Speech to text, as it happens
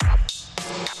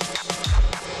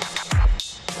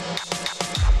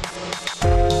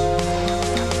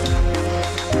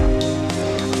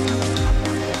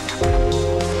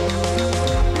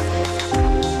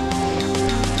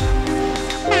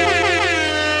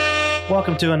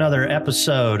Welcome to another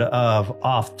episode of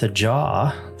Off the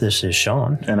Jaw. This is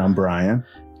Sean. And I'm Brian.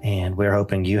 And we're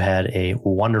hoping you had a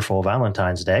wonderful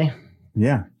Valentine's Day.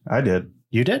 Yeah, I did.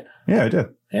 You did? Yeah, I did.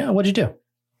 Yeah, what'd you do?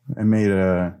 I made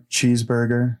a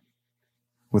cheeseburger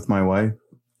with my wife.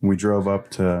 We drove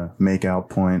up to Makeout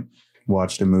Point,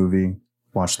 watched a movie,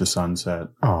 watched the sunset.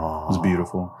 Oh, it was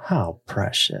beautiful. How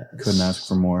precious. Couldn't ask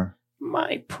for more.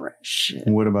 My precious.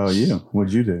 What about you?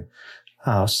 What'd you do?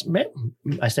 I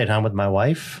stayed home with my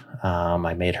wife.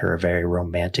 I made her a very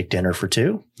romantic dinner for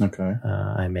two. Okay.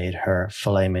 I made her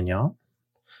filet mignon,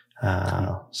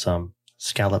 some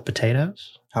scalloped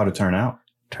potatoes. How'd it turn out?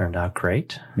 Turned out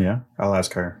great. Yeah, I'll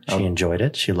ask her. She enjoyed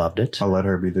it. She loved it. I'll let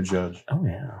her be the judge. Oh,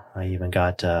 yeah. I even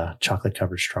got chocolate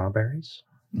covered strawberries.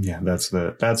 Yeah, that's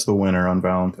the winner on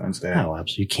Valentine's Day. Oh,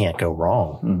 absolutely. You can't go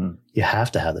wrong. Mm-hmm. You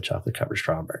have to have the chocolate covered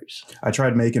strawberries. I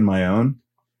tried making my own,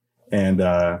 and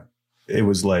it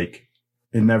was like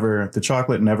the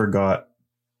chocolate never got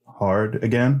hard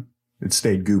again. It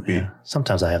stayed goopy. Yeah.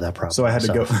 Sometimes I have that problem. So I had to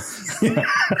go. Yeah,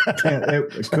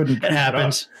 it couldn't. It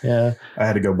happens. Yeah. I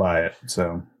had to go buy it.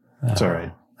 So it's all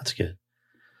right. That's good.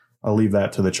 I'll leave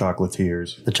that to the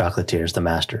chocolatiers. The chocolatiers, the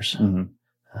masters.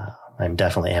 Mm-hmm. I'm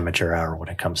definitely amateur hour when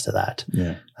it comes to that.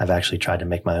 Yeah. I've actually tried to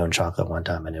make my own chocolate one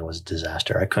time and it was a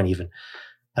disaster.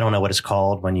 I don't know what it's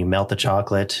called when you melt the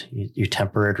chocolate, you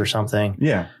temper it or something.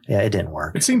 Yeah. Yeah, it didn't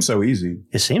work. It seems so easy.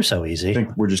 It seems so easy. I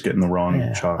think we're just getting the wrong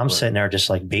chocolate. I'm sitting there just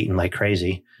like beating like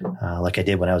crazy, like I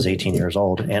did when I was 18 years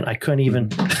old. And I couldn't even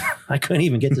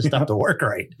get this stuff to work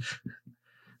right.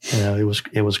 You know,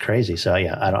 it was crazy. So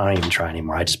yeah, I don't even try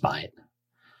anymore. I just buy it.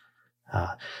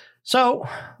 So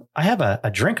I have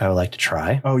a drink I would like to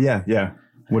try. Oh yeah. Yeah.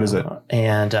 What is it?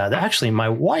 And actually, my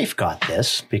wife got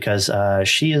this because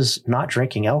she is not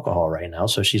drinking alcohol right now.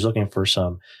 So she's looking for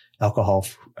some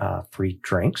alcohol-free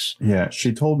drinks. Yeah.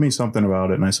 She told me something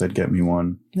about it and I said, get me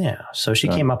one. Yeah. So she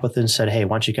came up with it and said, hey,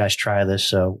 why don't you guys try this?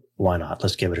 So why not?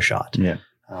 Let's give it a shot. Yeah.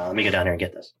 Let me go down here and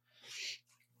get this.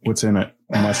 What's in it?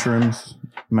 Mushrooms?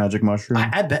 Magic mushroom?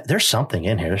 I bet there's something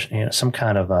in here. You know, some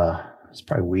kind of, there's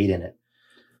probably weed in it.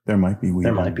 There might be weed.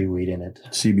 There might be weed in it.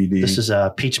 CBD. This is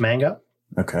peach mango.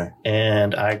 Okay.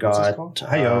 And I got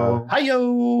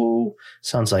Hi-yo.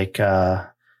 Sounds like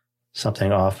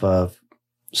something off of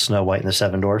Snow White and the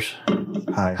Seven Dwarfs.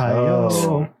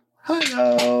 Hi-yo.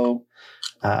 Hi-yo.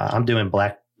 I'm doing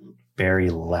blackberry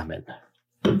lemon.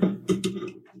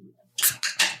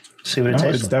 See what it tastes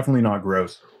like. It's definitely not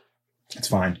gross. It's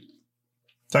fine.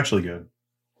 It's actually good.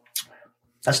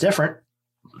 That's different.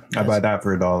 I buy that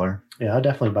for $1. Yeah, I'll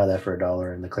definitely buy that for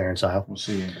 $1 in the clearance aisle. We'll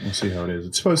see how it is.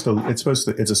 It's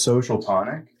a social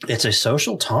tonic. It's a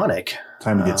social tonic.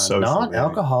 Time to get social.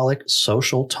 Non-alcoholic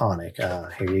social tonic.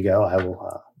 Here you go. I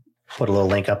will put a little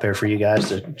link up there for you guys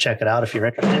to check it out if you're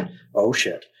interested. Oh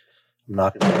shit. I'm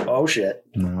not gonna. Oh shit.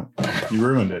 No, you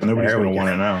ruined it. Nobody's going to want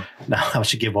it now. No, I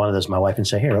should give one of those to my wife and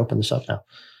say, here, open this up now.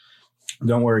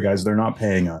 Don't worry, guys. They're not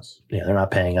paying us. Yeah, they're not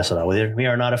paying us at all. We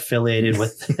are not affiliated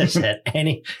with this at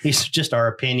any. It's just our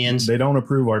opinions. They don't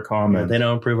approve our comments. They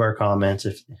don't approve our comments.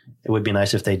 If it would be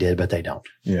nice if they did, but they don't.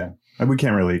 Yeah, and we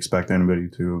can't really expect anybody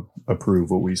to approve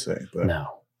what we say. But no,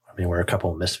 I mean we're a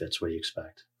couple of misfits. What do you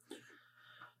expect?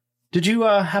 Did you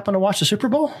happen to watch the Super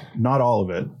Bowl? Not all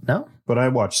of it. No, but I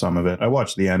watched some of it. I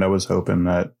watched the end. I was hoping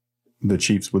that the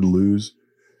Chiefs would lose,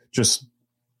 just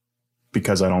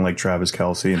because I don't like Travis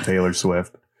Kelce and Taylor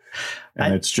Swift.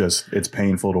 And it's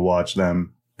painful to watch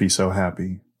them be so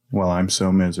happy while I'm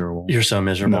so miserable. You're so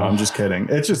miserable. No, I'm just kidding.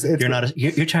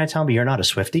 You're trying to tell me you're not a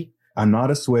Swiftie? I'm not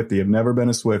a Swiftie. I've never been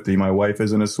a Swiftie. My wife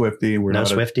isn't a Swiftie. We're no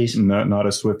Swifties? Not a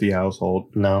Swiftie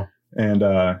household. No. And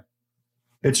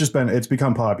it's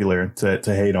become popular to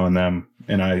hate on them.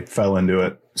 And I fell into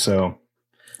it. So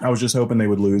I was just hoping they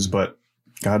would lose, but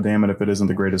God damn it if it isn't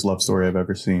the greatest love story I've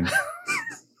ever seen.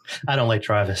 I don't like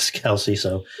Travis Kelce,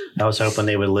 so I was hoping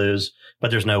they would lose,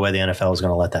 but there's no way the NFL is going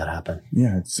to let that happen.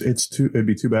 Yeah, it'd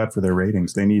be too bad for their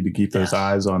ratings. They need to keep those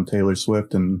eyes on Taylor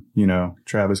Swift and,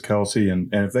 Travis Kelce.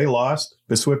 And if they lost,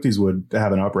 the Swifties would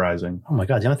have an uprising. Oh my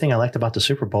God. The only thing I liked about the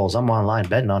Super Bowl is I'm online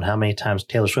betting on how many times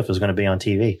Taylor Swift is going to be on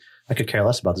TV. I could care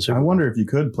less about the Super Bowl. I wonder if you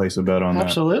could place a bet on that.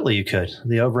 Absolutely, you could.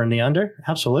 The over and the under?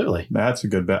 Absolutely. That's a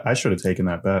good bet. I should have taken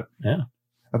that bet. Yeah.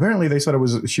 Apparently, they said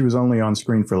she was only on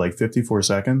screen for like 54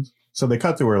 seconds. So they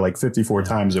cut to her like 54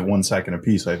 times at 1 second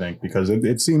apiece, I think, because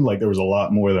it seemed like there was a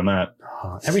lot more than that.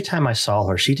 Every time I saw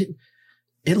her,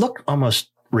 it looked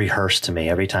almost rehearsed to me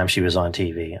every time she was on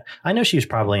TV. I know she was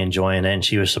probably enjoying it and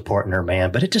she was supporting her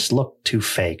man, but it just looked too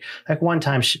fake. Like one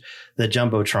time she was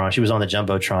on the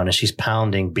Jumbotron and she's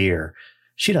pounding beer.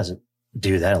 She doesn't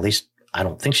do that. At least I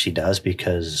don't think she does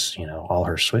because, all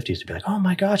her Swifties would be like, oh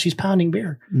my God, she's pounding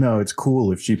beer. No, it's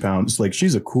cool if she pounds. Like,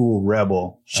 she's a cool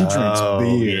rebel. She drinks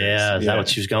beers. Yeah. Is that what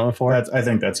she was going for? I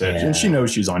think that's it. Yeah. And she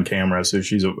knows she's on camera. So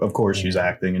of course she's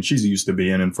acting and she's used to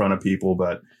being in front of people.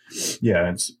 But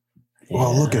yeah,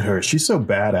 well, look at her. She's so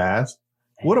badass.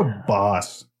 What a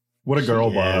boss. What a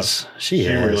girl boss. She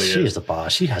is. Really She is the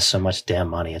boss. She has so much damn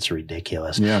money. It's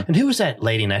ridiculous. Yeah. And who was that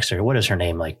lady next to her? What is her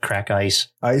name? Like Crack Ice?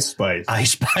 Ice Spice.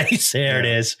 Ice Spice. There it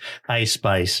is. Ice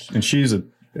Spice. And she's a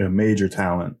major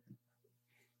talent.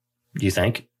 You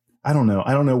think? I don't know.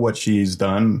 I don't know what she's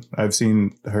done. I've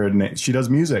seen her. She does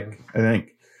music, I think.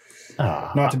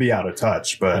 Not to be out of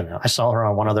touch, but. I saw her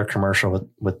on one other commercial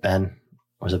with Ben.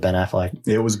 Was it Ben Affleck?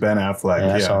 It was Ben Affleck.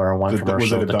 Yeah, I saw her on one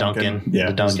commercial with the Dunkin'.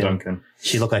 Yeah, the Dunkin'.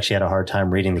 She looked like she had a hard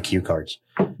time reading the cue cards.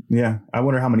 Yeah. I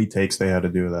wonder how many takes they had to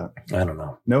do that. I don't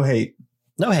know. No hate.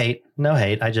 I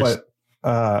just.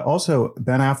 But also,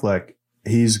 Ben Affleck,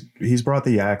 he's brought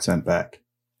the accent back.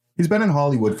 He's been in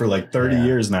Hollywood for like 30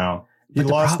 years now.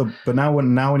 But now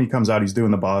when he comes out, he's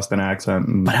doing the Boston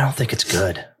accent. But I don't think it's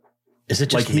good. Is it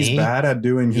just like he's bad at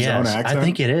doing his own accent? I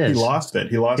think it is. He lost it.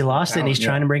 He lost it and he's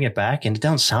trying to bring it back and it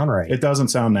doesn't sound right. It doesn't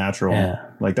sound natural. Yeah.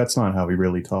 Like that's not how he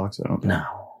really talks, I don't think.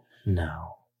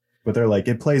 No. But they're like,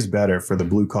 it plays better for the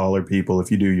blue collar people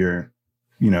if you do your,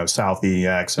 Southie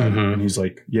accent. Mm-hmm. And he's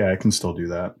like, yeah, I can still do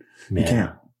that. Yeah. You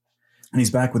can't. And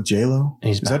he's back with J-Lo?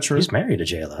 Is that true? He's married to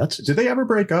J-Lo. Did they ever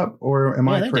break up or am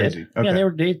I crazy? Okay.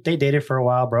 Yeah, they dated for a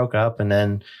while, broke up, and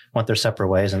then went their separate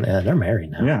ways, and they're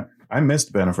married now. Yeah. I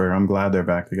missed Bennifer. I'm glad they're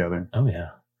back together. Oh, yeah.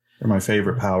 They're my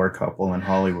favorite power couple in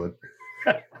Hollywood.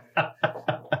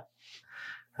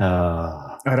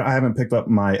 I haven't picked up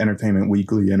my Entertainment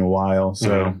Weekly in a while,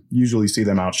 so usually see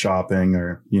them out shopping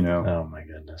or, Oh, my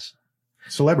goodness.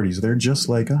 Celebrities, they're just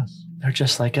like us. They're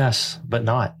just like us, but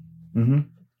not. Mm-hmm.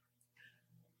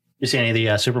 You see any of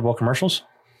the Super Bowl commercials?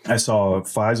 I saw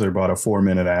Pfizer bought a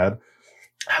 4-minute ad.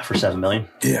 For $7 million?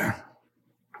 Yeah.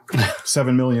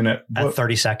 7 million at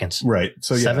 30 seconds. Right.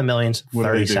 So yeah. 7 million,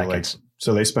 30 seconds.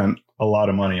 So they spent a lot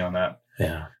of money on that.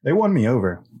 Yeah. They won me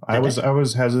over. I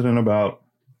was hesitant about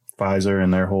Pfizer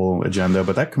and their whole agenda,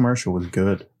 but that commercial was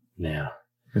good. Yeah.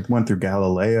 It went through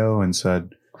Galileo and said,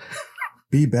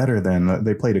 be better than.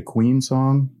 They played a Queen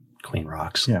song. Queen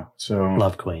rocks. Yeah. So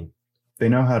love Queen. They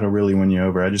know how to really win you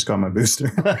over. I just got my booster.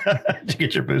 Did you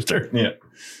get your booster? Yeah.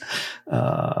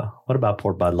 What about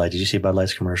poor Bud Light? Did you see Bud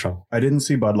Light's commercial? I didn't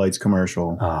see Bud Light's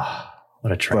commercial. Oh,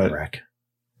 what a train wreck.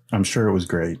 I'm sure it was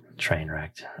great. Train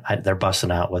wrecked. They're busting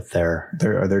out with their...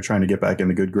 They're trying to get back in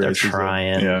the good graces. They're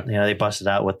trying. Yeah. They busted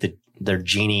out with their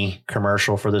genie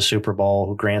commercial for the Super Bowl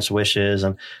who grants wishes,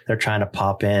 and they're trying to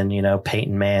pop in,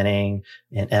 Peyton Manning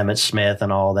and Emmitt Smith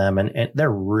and all of them. And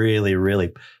they're really,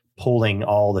 really pulling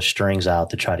all the strings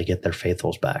out to try to get their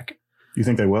faithfuls back. You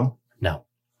think they will?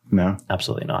 No,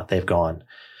 absolutely not. They've gone.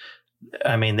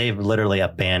 I mean, they've literally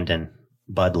abandoned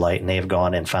Bud Light and they've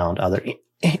gone and found other.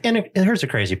 And here's the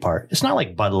crazy part. It's not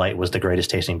like Bud Light was the greatest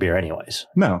tasting beer anyways.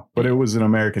 No, but it was an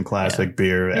American classic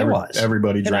beer. It was.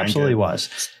 Everybody drank it. Absolutely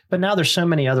was. But now there's so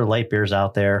many other light beers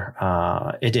out there.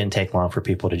 It didn't take long for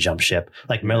people to jump ship.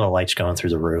 Like Miller Lite's going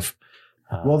through the roof.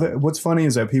 Well, what's funny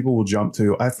is that people will jump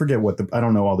to, I forget I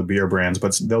don't know all the beer brands,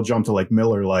 but they'll jump to like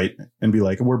Miller Lite and be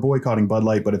like, we're boycotting Bud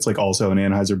Light, but it's like also an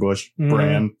Anheuser-Busch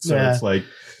brand. So it's like,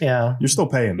 you're still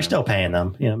paying them. You're still paying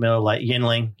them. Miller Lite,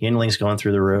 Yinling's going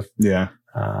through the roof. Yeah.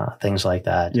 Things like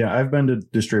that. Yeah. I've been to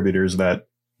distributors that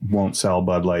won't sell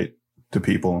Bud Light to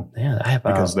people. Yeah.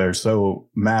 Because they're so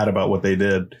mad about what they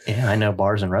did. Yeah. I know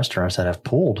bars and restaurants that have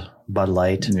pulled Bud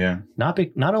Light. Yeah. Not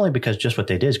only because just what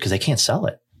they did is because they can't sell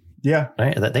it. Yeah.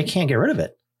 Right? That they can't get rid of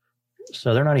it.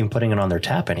 So they're not even putting it on their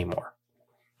tap anymore.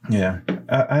 Yeah.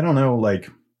 I don't know. Like,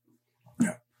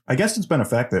 I guess it's been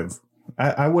effective.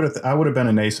 I would have been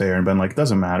a naysayer and been like, it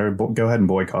doesn't matter. Go ahead and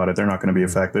boycott it. They're not going to be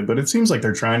affected. But it seems like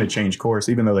they're trying to change course,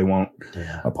 even though they won't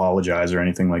apologize or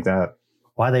anything like that.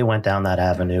 Why they went down that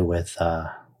avenue with,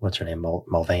 what's her name?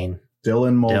 Mulvaney?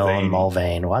 Dylan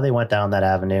Mulvaney. Why they went down that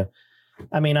avenue.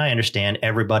 I mean, I understand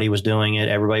everybody was doing it.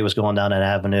 Everybody was going down that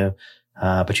avenue.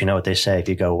 But you know what they say, if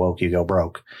you go woke, you go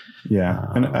broke. Yeah.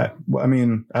 And I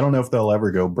mean, I don't know if they'll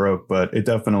ever go broke, but it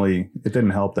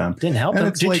didn't help them. Didn't help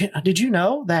them. Did you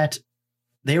know that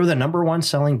they were the number one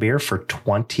selling beer for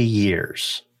 20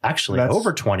 years? Actually,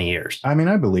 over 20 years. I mean,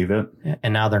 I believe it.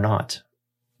 And now they're not.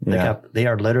 Yeah. They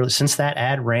are literally, since that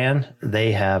ad ran,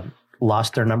 they have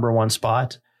lost their number one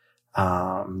spot.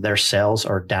 Their sales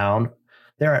are down.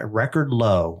 They're at record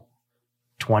low,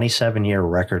 27-year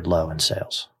record low in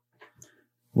sales.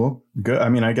 Well, good. I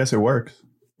mean, I guess it works.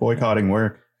 Boycotting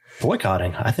worked.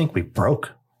 I think we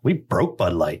broke We broke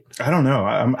Bud Light. I don't know.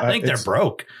 I think they're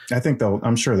broke.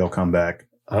 I'm sure they'll come back.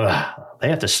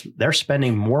 They're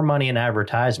spending more money in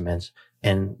advertisements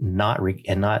and not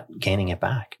gaining it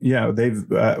back. Yeah,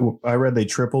 I read they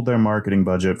tripled their marketing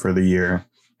budget for the year,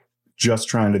 just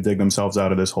trying to dig themselves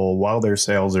out of this hole while their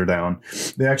sales are down.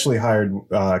 They actually hired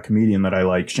a comedian that I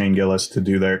like, Shane Gillis, to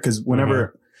do their, because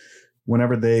whenever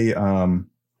they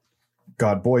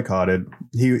got boycotted,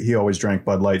 he always drank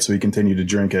Bud Light, so he continued to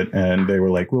drink it. And they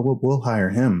were like, well, we'll hire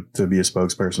him to be a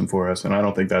spokesperson for us. And I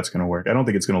don't think that's going to work. I don't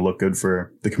think it's going to look good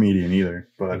for the comedian either.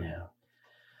 But yeah.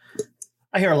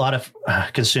 I hear a lot of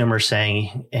consumers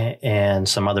saying, and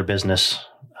some other business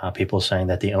people saying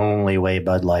that the only way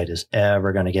Bud Light is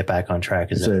ever going to get back on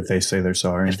track is if they say they're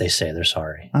sorry. If they say they're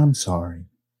sorry. I'm sorry.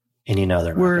 And they're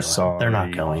not. We're sorry. They're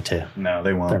not going to. No,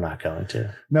 they won't. They're not going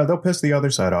to. No, they'll piss the other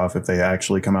side off if they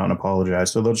actually come out and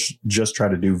apologize. So they'll just try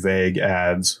to do vague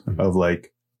ads of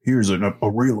like, here's a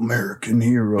real American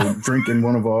hero drinking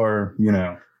one of our,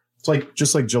 it's like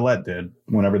just like Gillette did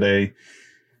whenever they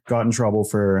got in trouble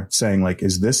for saying like,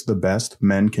 is this the best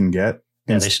men can get?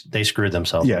 And yeah, they screwed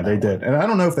themselves. Yeah, they did. And I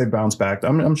don't know if they bounced back.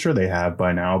 I'm sure they have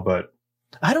by now, but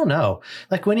I don't know.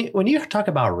 Like when you talk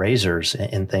about razors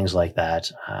and things like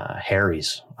that,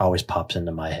 Harry's always pops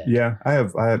into my head. Yeah, I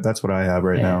have. That's what I have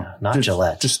right now. Not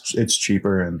Gillette. Just it's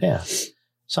cheaper and yeah.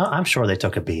 So I'm sure they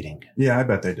took a beating. Yeah, I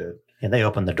bet they did. And they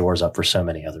opened the doors up for so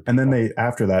many other people. And then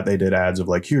after that they did ads of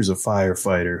like, here's a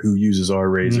firefighter who uses our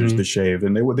razors to shave.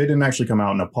 And they didn't actually come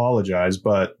out and apologize,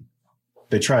 but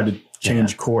they tried to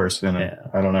change course. And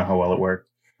I don't know how well it worked.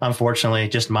 Unfortunately,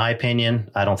 just my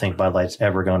opinion, I don't think Bud Light's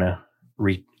ever going to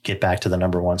get back to the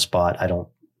number one spot.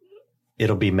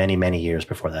 It'll be many, many years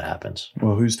before that happens.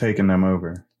 Well, who's taking them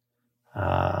over?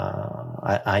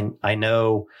 I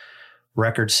know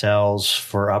record sales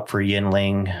for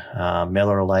Yuengling,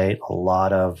 Miller Lite, a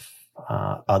lot of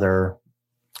other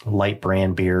light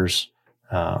brand beers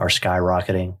are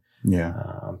skyrocketing. Yeah.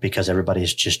 Because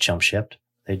everybody's just jumped ship.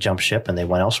 They jumped ship and they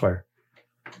went elsewhere.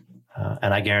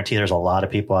 And I guarantee there's a lot of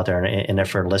people out there, and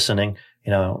if you're listening,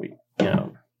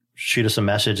 shoot us a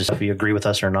message if you agree with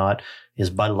us or not. Is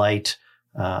Bud Light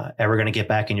ever going to get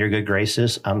back in your good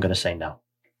graces? I'm going to say no.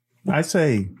 I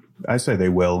say they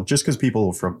will, just because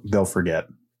people they'll forget.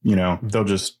 They'll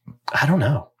just. I don't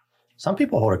know. Some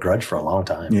people hold a grudge for a long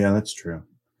time. Yeah, that's true.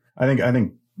 I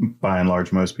think by and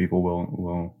large most people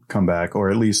will come back,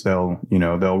 or at least they'll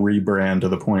rebrand to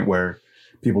the point where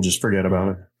people just forget about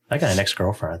it. I got an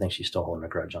ex-girlfriend. I think she's still holding a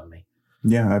grudge on me.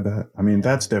 Yeah, I bet. I mean,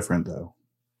 that's different though.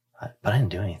 But I didn't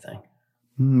do anything.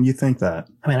 You think that?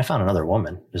 I mean, I found another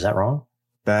woman. Is that wrong?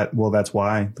 That's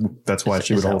why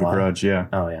she would hold a grudge. Yeah.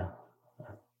 Oh, yeah.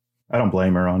 I don't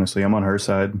blame her, honestly. I'm on her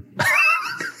side.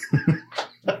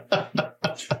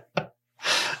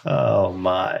 Oh,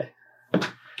 my.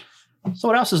 So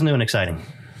what else is new and exciting?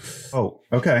 Oh,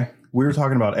 okay. We were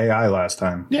talking about AI last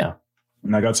time. Yeah.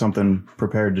 And I got something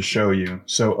prepared to show you.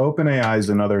 So OpenAI is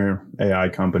another AI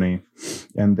company,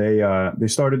 and they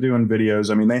started doing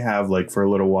videos. I mean, they have like for a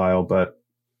little while, but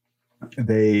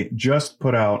they just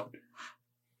put out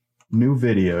new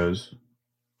videos.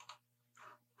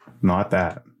 Not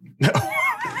that.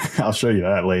 I'll show you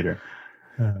that later.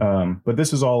 But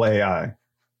this is all AI.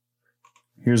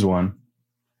 Here's one.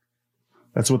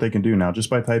 That's what they can do now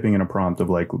just by typing in a prompt of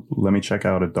like, let me check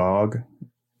out a dog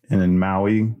in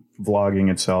Maui vlogging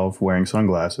itself wearing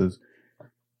sunglasses.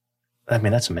 I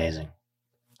mean, that's amazing.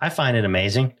 I find it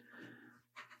amazing.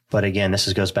 But again,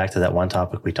 this goes back to that one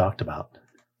topic we talked about.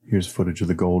 Here's footage of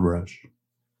the gold rush.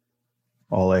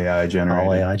 All AI generated.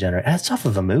 All AI generated. That's off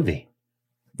of a movie.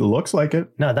 It looks like it.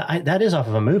 No, that is off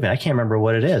of a movie. I can't remember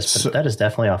what it is, but that is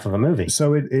definitely off of a movie.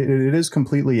 So it is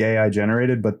completely AI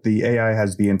generated, but the AI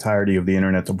has the entirety of the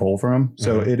internet to pull from.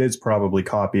 So it is probably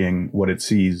copying what it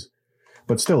sees.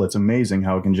 But still, it's amazing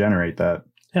how it can generate that.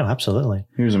 Yeah, absolutely.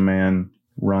 Here's a man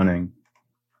running.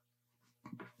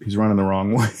 He's running the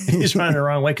wrong way. He's running the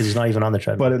wrong way because he's not even on the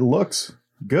treadmill. But it looks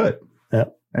good.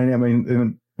 Yep. And I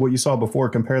mean, what you saw before,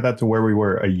 compare that to where we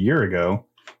were a year ago.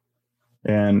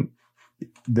 And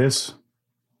this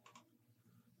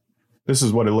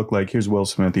is what it looked like. Here's Will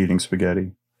Smith eating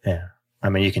spaghetti. Yeah. I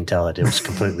mean, you can tell it was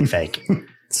completely fake.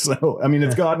 So, I mean,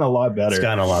 it's gotten a lot better. It's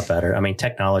gotten a lot better. I mean,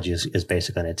 technology is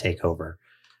basically going to take over.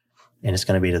 And it's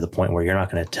going to be to the point where you're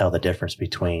not going to tell the difference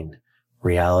between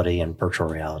reality and virtual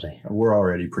reality. We're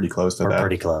already pretty close to that. We're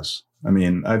pretty close. I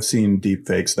mean, I've seen deep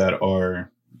fakes that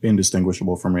are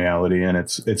indistinguishable from reality, and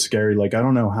it's scary. Like, I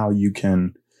don't know how you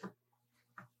can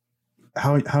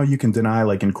deny,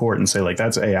 like in court, and say like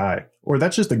that's AI, or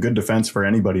that's just a good defense for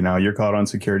anybody. Now you're caught on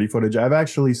security footage. I've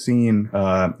actually seen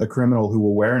a criminal who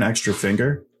will wear an extra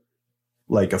finger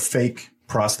like a fake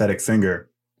prosthetic finger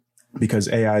because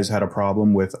AI's had a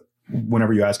problem with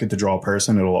whenever you ask it to draw a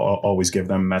person, it'll always give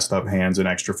them messed up hands and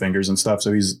extra fingers and stuff.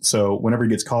 So whenever he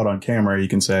gets caught on camera, he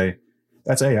can say,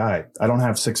 that's AI. I don't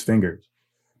have 6 fingers.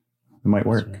 It might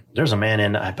work. There's a man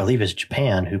in, I believe it's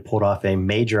Japan, who pulled off a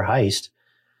major heist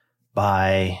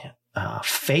by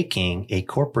faking a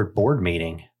corporate board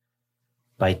meeting,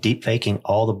 by deep faking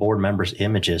all the board members'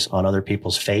 images on other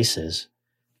people's faces,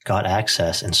 got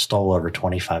access and stole over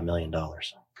 $25 million.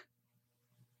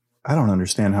 I don't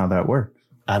understand how that works.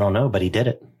 I don't know, but he did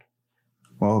it.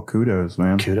 Well, kudos,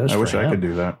 man. Kudos. I wish I could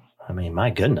do that. I mean, my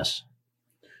goodness.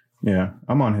 Yeah,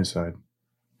 I'm on his side.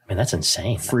 I mean, that's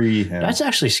insane. Free him. That's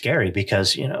actually scary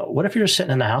because, what if you're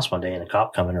sitting in the house one day and a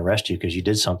cop come and arrest you because you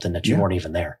did something that you weren't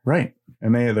even there? Right.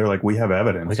 And they're like, we have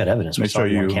evidence. We got evidence. We saw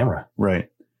you on camera. Right.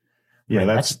 Yeah,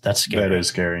 that's scary. That is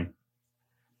scary.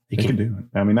 They can do it.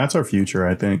 I mean, that's our future,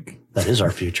 I think. That is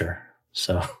our future.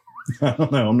 So I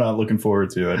don't know. I'm not looking forward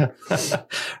to it.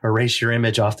 Erase your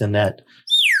image off the net.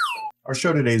 Our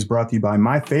show today is brought to you by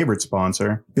my favorite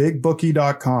sponsor,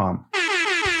 BigBookie.com.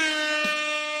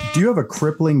 Do you have a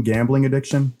crippling gambling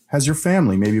addiction? Has your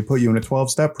family maybe put you in a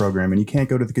 12-step program and you can't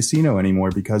go to the casino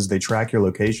anymore because they track your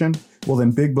location? Well,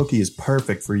 then BigBookie is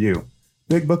perfect for you.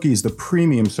 BigBookie is the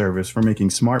premium service for making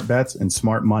smart bets and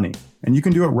smart money. And you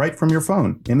can do it right from your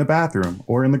phone, in the bathroom,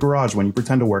 or in the garage when you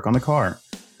pretend to work on the car.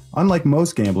 Unlike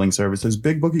most gambling services,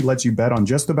 BigBookie lets you bet on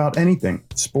just about anything: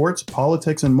 sports,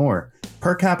 politics, and more.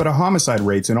 Per capita homicide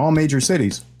rates in all major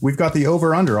cities. We've got the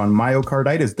over-under on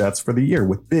myocarditis deaths for the year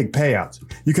with big payouts.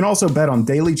 You can also bet on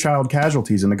daily child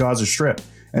casualties in the Gaza Strip.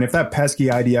 And if that pesky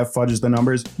IDF fudges the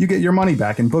numbers, you get your money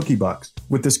back in bookie bucks.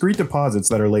 With discrete deposits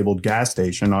that are labeled gas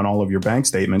station on all of your bank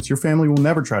statements, your family will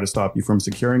never try to stop you from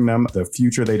securing them the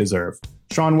future they deserve.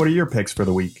 Sean, what are your picks for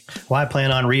the week? Well, I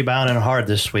plan on rebounding hard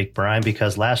this week, Brian,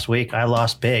 because last week I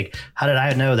lost big. How did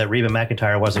I know that Reba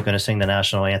McEntire wasn't going to sing the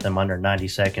national anthem under 90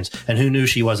 seconds? And who knew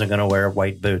she wasn't going to wear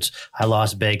white boots? I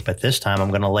lost big, but this time I'm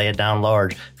going to lay it down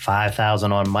large.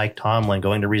 5,000 on Mike Tomlin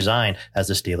going to resign as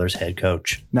the Steelers head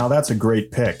coach. Now that's a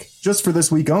great pick. Just for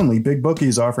this week only, BigBookie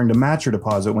is offering to match your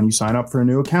deposit when you sign up for a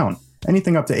new account.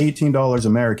 Anything up to $18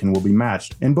 American will be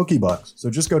matched in bookie bucks. So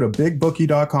just go to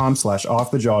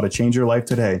bigbookie.com/offthejaw to change your life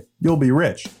today. You'll be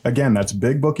rich. Again, that's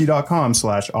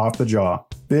bigbookie.com/offthejaw.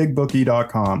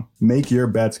 bigbookie.com. Make your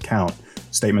bets count.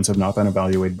 Statements have not been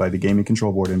evaluated by the Gaming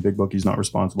Control Board, and BigBookie is not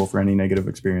responsible for any negative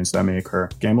experience that may occur.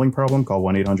 Gambling problem? Call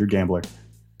 1-800-GAMBLER.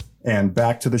 And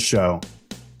back to the show.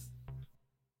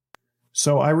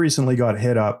 So I recently got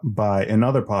hit up by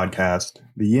another podcast,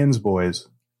 the Yinzboyz.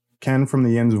 Ken from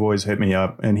the Yinzboyz hit me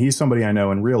up, and he's somebody I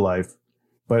know in real life,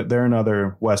 but they're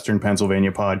another Western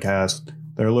Pennsylvania podcast.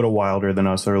 They're a little wilder than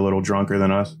us. They're a little drunker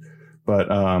than us.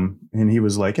 But, and he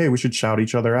was like, hey, we should shout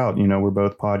each other out. We're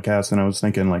both podcasts. And I was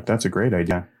thinking, like, that's a great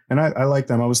idea. And I like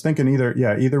them. I was thinking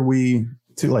either we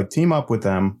team up with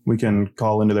them. We can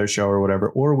call into their show or whatever,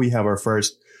 or we have our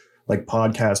first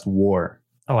podcast war.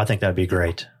 Oh, I think that'd be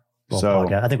great. So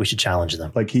I think we should challenge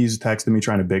them. He's texting me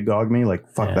trying to big dog me.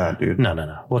 Fuck that, dude.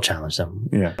 No. We'll challenge them.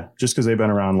 Yeah. Just because they've been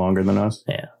around longer than us.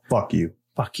 Yeah. Fuck you.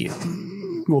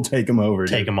 We'll take them over.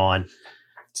 Take them on.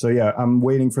 So yeah, I'm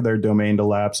waiting for their domain to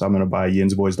lapse. I'm going to buy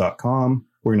Yinzboyz.com.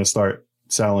 We're going to start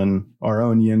selling our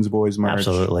own Yinzboyz merch.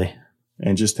 Absolutely.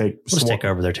 And just take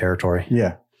over their territory.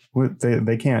 Yeah.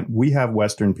 They can't. We have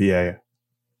Western PA.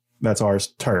 That's our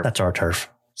turf. That's our turf.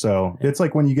 So it's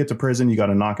like when you get to prison, you got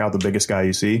to knock out the biggest guy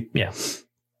you see. Yeah.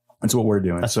 That's what we're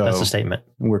doing. That's the statement.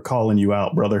 We're calling you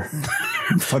out, brother.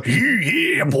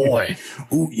 Yeah, boy.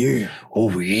 Oh, yeah.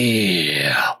 Oh,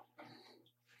 yeah.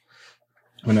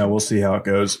 But no, we'll see how it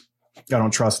goes. I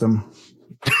don't trust him.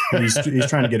 He's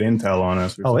trying to get intel on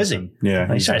us. Oh, is he?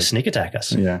 Yeah. He's trying to sneak attack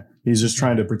us. Yeah. He's just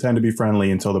trying to pretend to be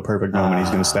friendly until the perfect moment he's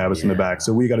going to stab us in the back.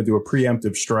 So we got to do a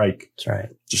preemptive strike. That's right.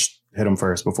 Just hit them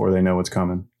first before they know what's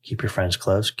coming. Keep your friends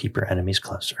close. Keep your enemies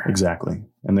closer. Exactly.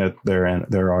 And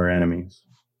they're our enemies.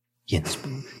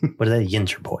 Yinzboyz. What are they?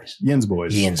 Yinzboyz.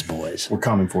 Yinzboyz. We're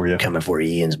coming for you. Coming for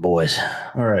you, Yinzboyz.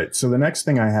 All right. So the next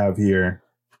thing I have here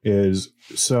is,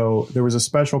 there was a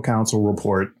special counsel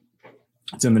report.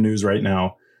 It's in the news right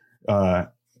now.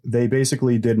 They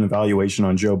basically did an evaluation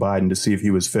on Joe Biden to see if he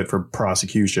was fit for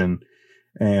prosecution.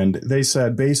 And they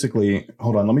said basically,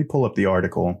 hold on, let me pull up the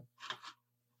article.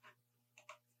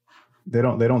 They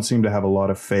don't seem to have a lot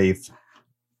of faith.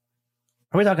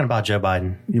 Are we talking about Joe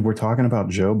Biden? We're talking about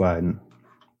Joe Biden.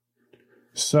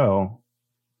 So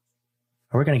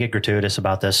are we going to get gratuitous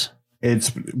about this?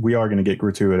 We are going to get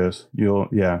gratuitous.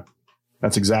 Yeah,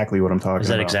 that's exactly what I'm talking about. Is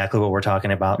that exactly what we're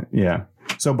talking about? Yeah.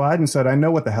 So Biden said, I know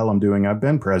what the hell I'm doing. I've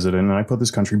been president and I put this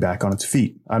country back on its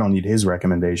feet. I don't need his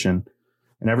recommendation.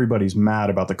 And everybody's mad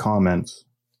about the comments.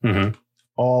 Mm-hmm.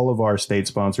 All of our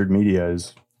state-sponsored media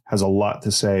has a lot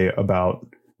to say about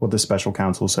what the special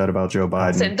counsel said about Joe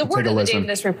Biden. So the word of the day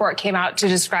this report came out to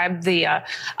describe the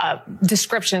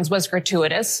descriptions was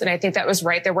gratuitous. And I think that was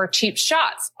right. There were cheap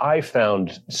shots. I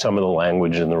found some of the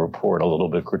language in the report a little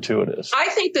bit gratuitous. I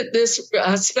think that this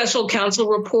special counsel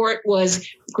report was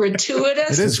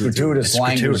gratuitous. It is gratuitous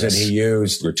language that he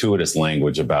used. Gratuitous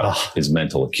language about his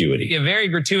mental acuity. A very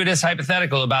gratuitous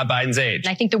hypothetical about Biden's age.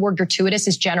 And I think the word gratuitous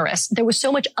is generous. There was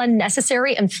so much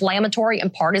unnecessary, inflammatory,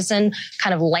 and partisan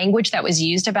kind of language that was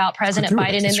used about President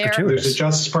Biden in there. There's a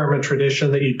Justice Department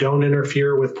tradition that you don't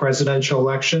interfere with presidential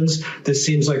elections. This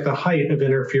seems like the height of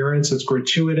interference. It's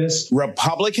gratuitous.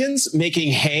 Republicans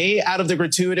making hay out of the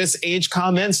gratuitous age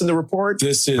comments in the report.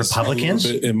 This is Republicans.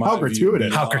 How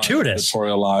gratuitous? How gratuitous?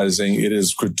 Editorializing. It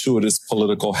is gratuitous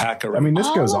political hackery. I mean, this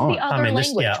goes on. I mean,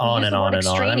 this, yeah, on and on and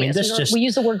on. I mean, this just we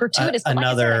use the word gratuitous.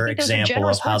 Another example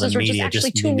of how the media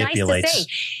just manipulates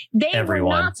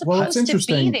everyone. Well, it's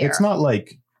interesting. It's not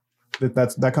like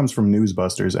that comes from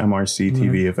Newsbusters, MRC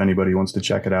TV, if anybody wants to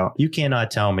check it out. You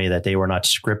cannot tell me that they were not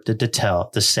scripted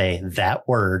to say that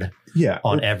word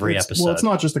on every episode. Well, it's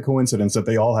not just a coincidence that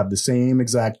they all have the same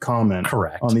exact comment.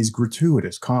 Correct. On these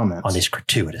gratuitous comments. On these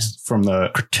gratuitous. From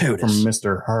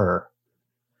Mr. Herr.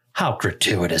 How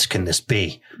gratuitous can this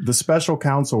be? The special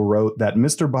counsel wrote that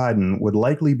Mr. Biden would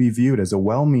likely be viewed as a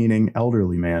well-meaning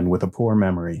elderly man with a poor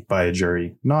memory by a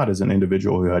jury, not as an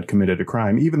individual who had committed a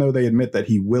crime, even though they admit that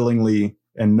he willingly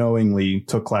and knowingly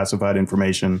took classified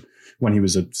information when he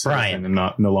was a citizen and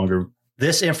no longer.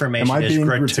 This information is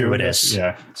gratuitous.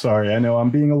 Yeah. Sorry. I know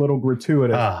I'm being a little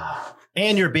gratuitous.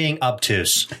 And you're being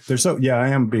obtuse. I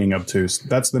am being obtuse.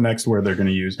 That's the next word they're going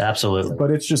to use. Absolutely.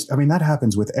 But it's just, I mean, that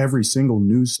happens with every single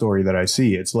news story that I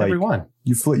see. It's like everyone.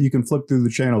 You can flip through the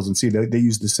channels and see that they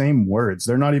use the same words.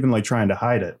 They're not even like trying to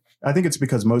hide it. I think it's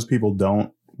because most people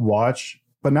don't watch.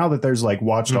 But now that there's like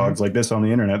watchdogs like this on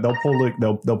the internet,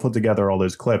 they'll put together all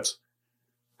those clips.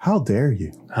 How dare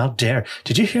you? How dare?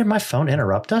 Did you hear my phone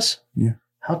interrupt us? Yeah.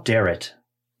 How dare it?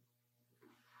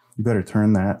 You better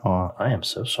turn that off. I am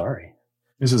so sorry.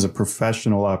 This is a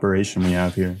professional operation we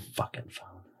have here. Fucking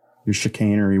phone. Your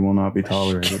chicanery will not be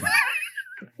tolerated.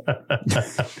 But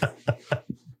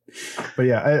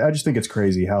yeah, I just think it's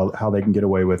crazy how they can get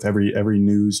away with every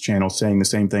news channel saying the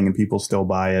same thing and people still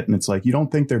buy it. And it's like, you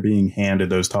don't think they're being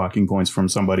handed those talking points from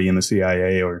somebody in the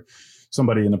CIA or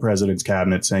somebody in the president's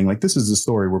cabinet saying like, this is the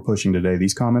story we're pushing today.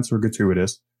 These comments were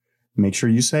gratuitous. Make sure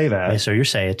you say that. Make sure you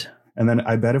say it. And then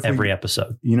I bet every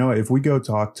episode, if we go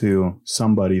talk to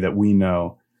somebody that we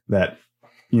know that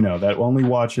only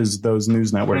watches those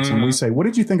news networks and we say, what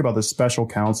did you think about the special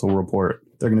counsel report?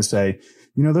 They're going to say,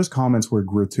 those comments were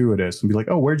gratuitous and be like,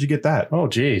 oh, where'd you get that? Oh,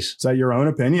 geez. Is that your own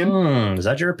opinion? Is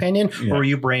that your opinion? Yeah. Or were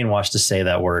you brainwashed to say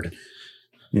that word?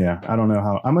 Yeah. I don't know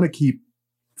how. I'm going to keep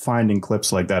finding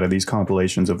clips like that of these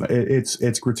compilations of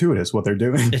it's gratuitous what they're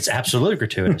doing. It's absolutely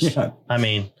gratuitous. Yeah. I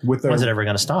mean, when's it ever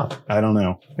going to stop? I don't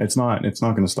know. It's not going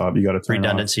to stop. You got to turn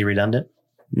redundant.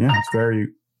 Yeah, it's very.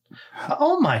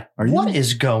 Oh my! What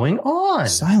is going on?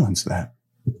 Silence that.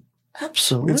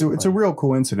 Absolutely. It's a real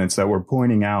coincidence that we're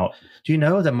pointing out. Do you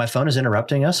know that my phone is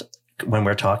interrupting us when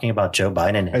we're talking about Joe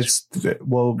Biden?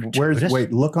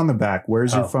 Look on the back.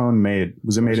 Where's your phone made?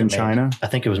 Was it made in China? I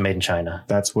think it was made in China.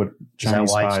 That's what Chinese spies.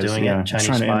 Is that why it's doing it?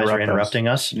 Chinese spies are interrupting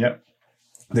us. Yep.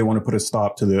 They want to put a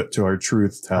stop to our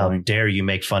truth telling. How dare you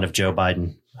make fun of Joe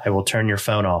Biden? I will turn your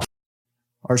phone off.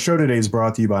 Our show today is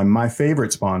brought to you by my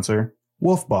favorite sponsor,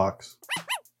 Wolfbox.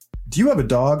 Do you have a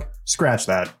dog? Scratch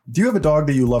that. Do you have a dog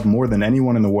that you love more than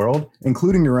anyone in the world,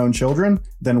 including your own children?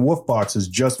 Then Wolfbox is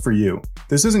just for you.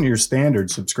 This isn't your standard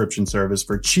subscription service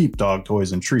for cheap dog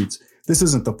toys and treats. This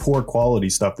isn't the poor quality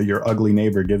stuff that your ugly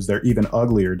neighbor gives their even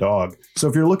uglier dog. So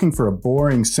if you're looking for a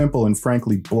boring, simple, and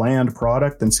frankly bland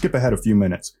product, then skip ahead a few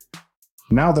minutes.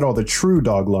 Now that all the true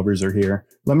dog lovers are here,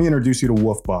 let me introduce you to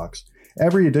Wolfbox.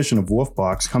 Every edition of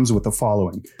Wolfbox comes with the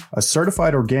following: a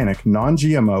certified organic,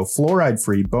 non-GMO,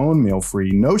 fluoride-free, bone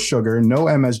meal-free, no sugar, no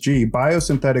MSG,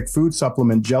 biosynthetic food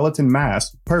supplement gelatin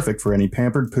mass, perfect for any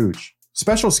pampered pooch.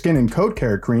 Special skin and coat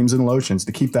care creams and lotions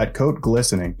to keep that coat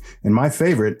glistening. And my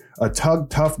favorite, a Tug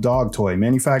Tough dog toy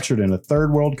manufactured in a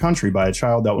third world country by a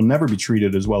child that will never be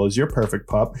treated as well as your perfect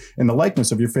pup in the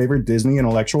likeness of your favorite Disney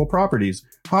intellectual properties.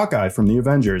 Hawkeye from the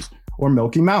Avengers, or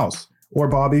Milky Mouse, or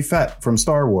Bobby Fett from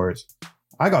Star Wars.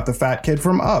 I got the Fat Kid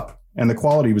from Up, and the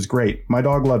quality was great. My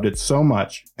dog loved it so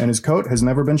much, and his coat has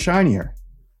never been shinier.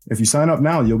 If you sign up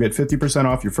now, you'll get 50%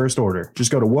 off your first order.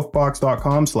 Just go to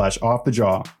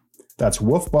wolfbox.com/offthejaw. That's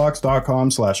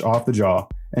woofbox.com/offthejaw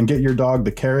and get your dog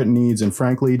the care it needs and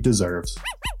frankly deserves.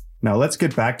 Now let's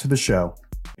get back to the show.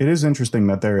 It is interesting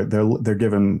that they're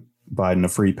giving Biden a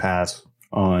free pass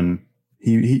on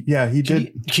he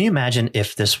did. Can you imagine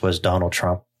if this was Donald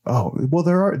Trump? Oh, well,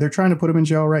 they're trying to put him in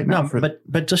jail right now. No,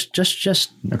 but just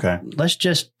okay. Let's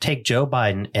just take Joe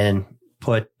Biden and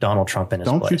put Donald Trump in his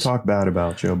place. Don't you talk bad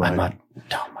about Joe Biden. Oh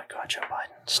my God, Joe Biden.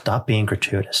 Stop being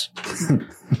gratuitous.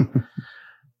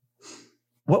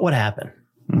 What would happen?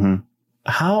 Mm-hmm.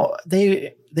 How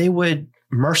they would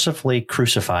mercifully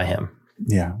crucify him.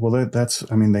 Yeah, well,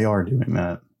 they are doing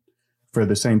that for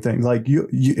the same thing. Like you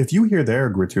if you hear their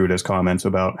gratuitous comments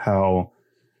about how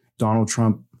Donald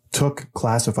Trump took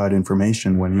classified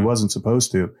information when he wasn't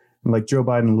supposed to, like Joe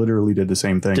Biden literally did the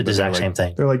same thing. Did the exact same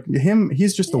thing. They're like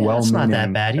he's just a it's not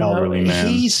that bad. Elderly man.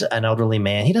 He's an elderly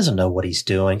man. He doesn't know what he's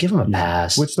doing. Give him a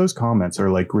pass. Which those comments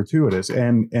are like gratuitous,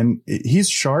 and he's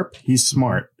sharp. He's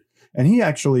smart. And he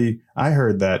actually, I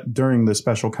heard that during the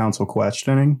special counsel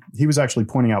questioning, he was actually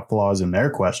pointing out flaws in their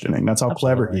questioning. That's how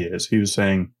clever he is. He was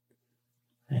saying,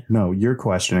 no, your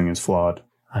questioning is flawed.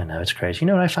 I know, it's crazy. You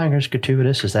know what I find is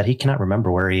gratuitous is that he cannot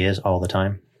remember where he is all the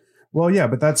time. Well, yeah,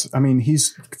 but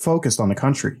he's focused on the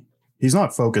country. He's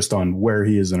not focused on where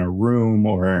he is in a room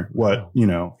or what,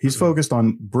 he's focused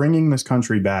on bringing this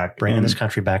country back. Bringing this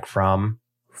country back from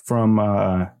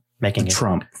making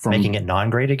Trump. Making it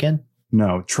non-great again?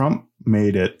 No, Trump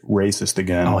made it racist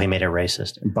again. Oh, he made it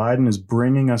racist. Biden is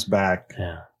bringing us back.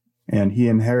 Yeah. And he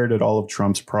inherited all of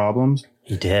Trump's problems.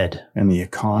 He did. And the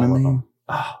economy.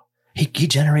 Oh, he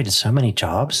generated so many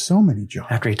jobs. So many jobs.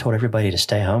 After he told everybody to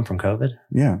stay home from COVID.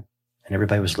 Yeah. And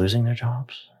everybody was losing their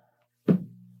jobs.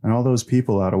 And all those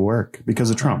people out of work because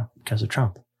of Trump. Because of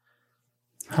Trump.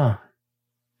 Huh.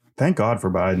 Thank God for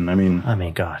Biden.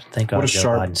 God. Thank God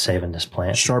Joe Biden saving this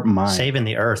planet. Sharp mind. Saving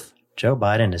the earth. Joe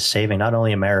Biden is saving not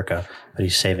only America, but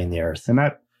he's saving the earth. And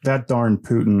that darn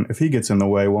Putin, if he gets in the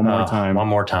way one more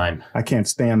time. I can't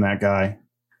stand that guy.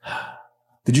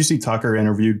 Did you see Tucker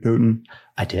interviewed Putin?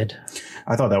 I did.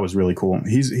 I thought that was really cool.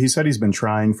 He said he's been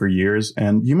trying for years.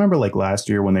 And you remember like last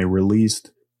year when they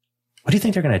released. What do you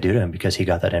think they're going to do to him because he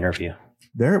got that interview?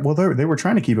 They were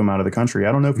trying to keep him out of the country.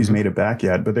 I don't know if he's made it back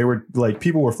yet, but they were like,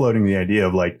 people were floating the idea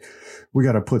of like, we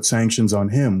got to put sanctions on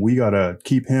him. We got to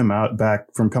keep him back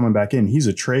from coming back in. He's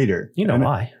a traitor. You know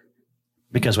why?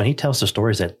 Because when he tells the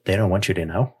stories that they don't want you to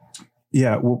know.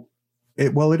 Yeah. Well,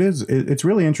 it's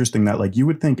really interesting that like you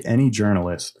would think any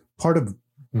journalist, part of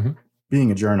being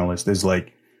a journalist is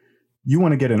like, you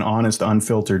want to get an honest,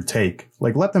 unfiltered take.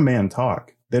 Like let the man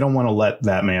talk. They don't want to let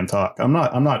that man talk. I'm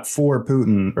not for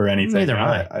Putin or anything. Neither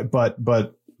am I. But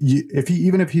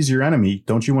even if he's your enemy,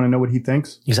 don't you want to know what he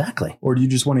thinks? Exactly. Or do you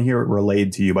just want to hear it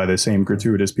relayed to you by the same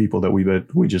gratuitous people that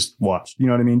we just watched? You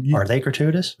know what I mean? Are they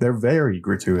gratuitous? They're very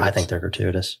gratuitous. I think they're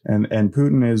gratuitous. And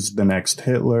Putin is the next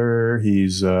Hitler.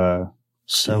 He's an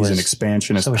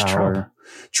expansionist power.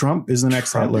 Trump is the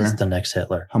next Hitler. Trump is the next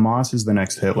Hitler. Hamas is the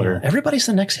next Hitler. Yeah, everybody's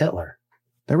the next Hitler.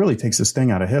 That really takes the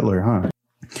sting out of Hitler, huh?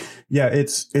 Yeah,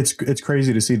 it's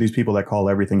crazy to see these people that call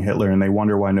everything Hitler and they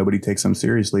wonder why nobody takes them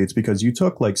seriously. It's because you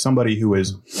took like somebody who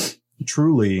is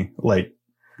truly like,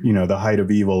 the height of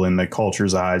evil in the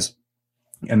culture's eyes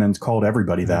and then called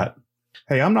everybody that.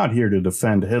 Hey, I'm not here to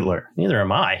defend Hitler. Neither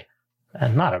am I.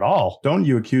 Not at all. Don't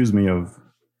you accuse me of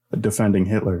defending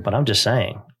Hitler. But I'm just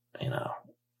saying,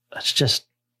 it's just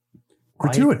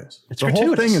gratuitous. It's the gratuitous.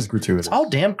 Whole thing is gratuitous. It's all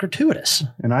damn gratuitous.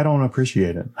 And I don't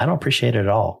appreciate it. I don't appreciate it at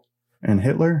all. And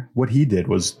Hitler, what he did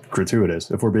was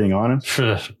gratuitous, if we're being honest.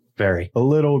 Very. A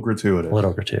little gratuitous. A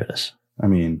little gratuitous. I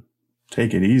mean,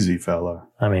 take it easy, fella.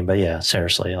 I mean, but yeah,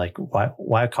 seriously, like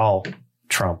why call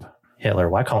Trump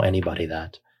Hitler? Why call anybody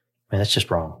that? I mean, that's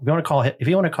just wrong. If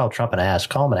you want to call Trump an ass,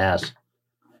 call him an ass.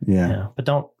 Yeah. But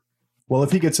don't. Well,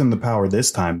 if he gets in the power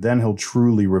this time, then he'll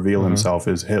truly reveal himself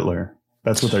as Hitler.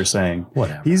 That's what they're saying.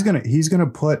 Whatever. He's gonna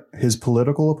put his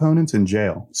political opponents in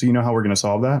jail. So you know how we're gonna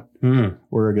solve that?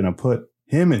 We're gonna put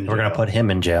him in jail. We're gonna put him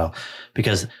in jail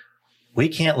because we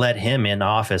can't let him in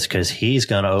office because he's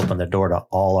gonna open the door to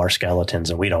all our skeletons,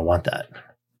 and we don't want that.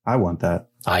 I want that.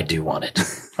 I do want it.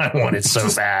 I want it so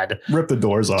bad. Rip the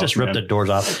doors off. Just rip the doors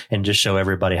off and just show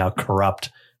everybody how corrupt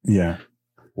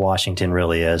Washington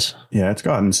really is. Yeah, it's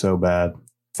gotten so bad.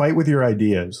 Fight with your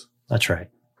ideas. That's right.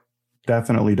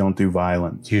 Definitely don't do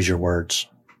violence. Use your words,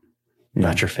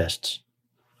 not your fists.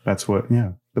 That's what,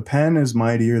 The pen is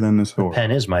mightier than the sword. The pen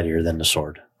is mightier than the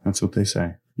sword. That's what they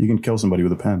say. You can kill somebody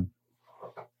with a pen.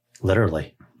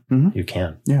 Literally. You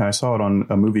can. Yeah, I saw it on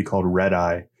a movie called Red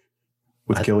Eye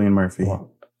with Cillian Murphy.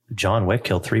 Well, John Wick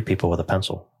killed 3 people with a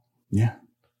pencil. Yeah.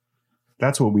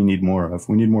 That's what we need more of.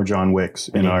 We need more John Wicks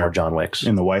in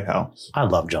the White House. I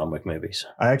love John Wick movies.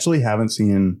 I actually haven't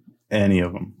seen any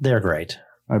of them. They're great.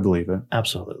 I believe it.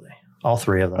 Absolutely. All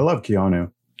three of them. I love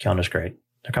Keanu. Keanu's great.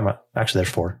 They're coming up. Actually,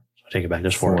 there's 4. So I take it back.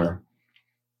 There's 4 of them.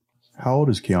 How old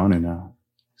is Keanu now?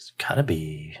 It's got to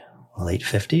be late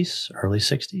 50s, early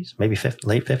 60s, maybe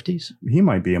late 50s. He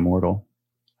might be immortal.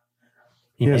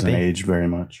 He hasn't aged very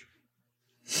much.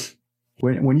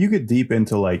 When you get deep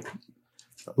into like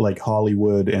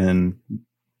Hollywood and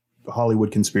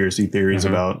Hollywood conspiracy theories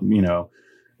about,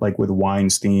 like with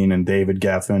Weinstein and David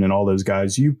Geffen and all those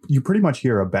guys, you pretty much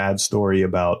hear a bad story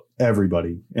about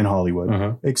everybody in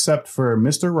Hollywood, except for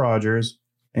Mr. Rogers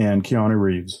and Keanu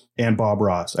Reeves and Bob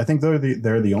Ross. I think they're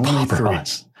the only Bob 3.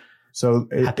 Ross. So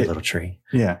Happy little tree.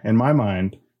 Yeah. In my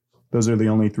mind, those are the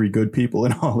only 3 good people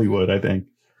in Hollywood, I think.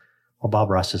 Well, Bob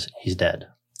Ross he's dead.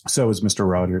 So is Mr.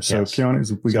 Rogers. So Yes.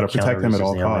 we got to protect him at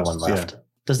all costs. Yeah.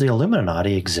 Does the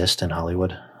Illuminati exist in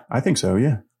Hollywood? I think so.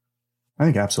 Yeah. I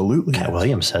think absolutely. Cat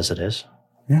Williams says it is.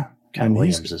 Yeah. Cat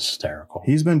Williams is hysterical.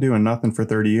 He's been doing nothing for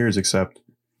 30 years except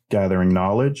gathering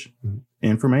knowledge,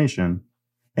 information,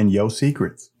 and yo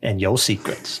secrets. Yeah.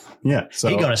 So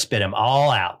he's going to spit them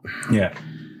all out. Yeah.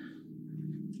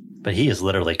 But he is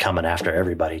literally coming after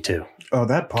everybody too. Oh,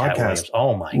 that podcast!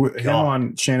 Oh my god! Him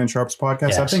on Shannon Sharp's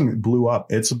podcast, that thing blew up.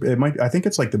 I think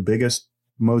it's like the biggest,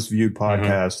 most viewed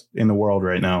podcast in the world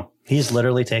right now. He's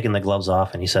literally taking the gloves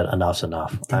off, and he said, "Enough's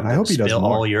enough." I hope he does more.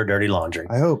 All your dirty laundry.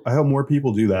 I hope more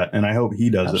people do that, and I hope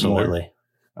he does it more. Absolutely.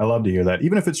 I love to hear that,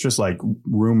 even if it's just like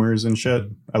rumors and shit.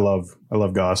 I love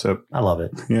gossip. I love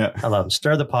it. Yeah, I love it.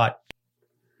 Stir the pot.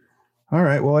 All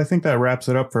right. Well, I think that wraps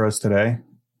it up for us today.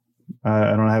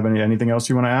 I don't have anything else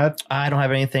you want to add? I don't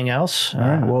have anything else. All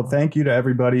right. Well, thank you to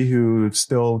everybody who's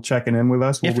still checking in with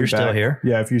us. If you're still here.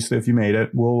 Yeah, if you made it.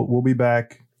 We'll be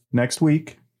back next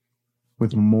week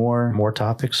with more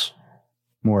topics,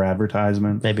 more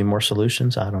advertisement, maybe more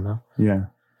solutions. I don't know. Yeah.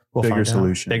 We'll bigger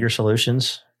solutions. Bigger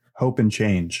solutions. Hope and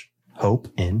change. Hope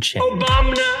and change.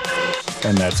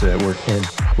 And that's it.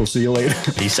 We'll see you later.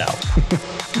 Peace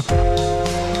out.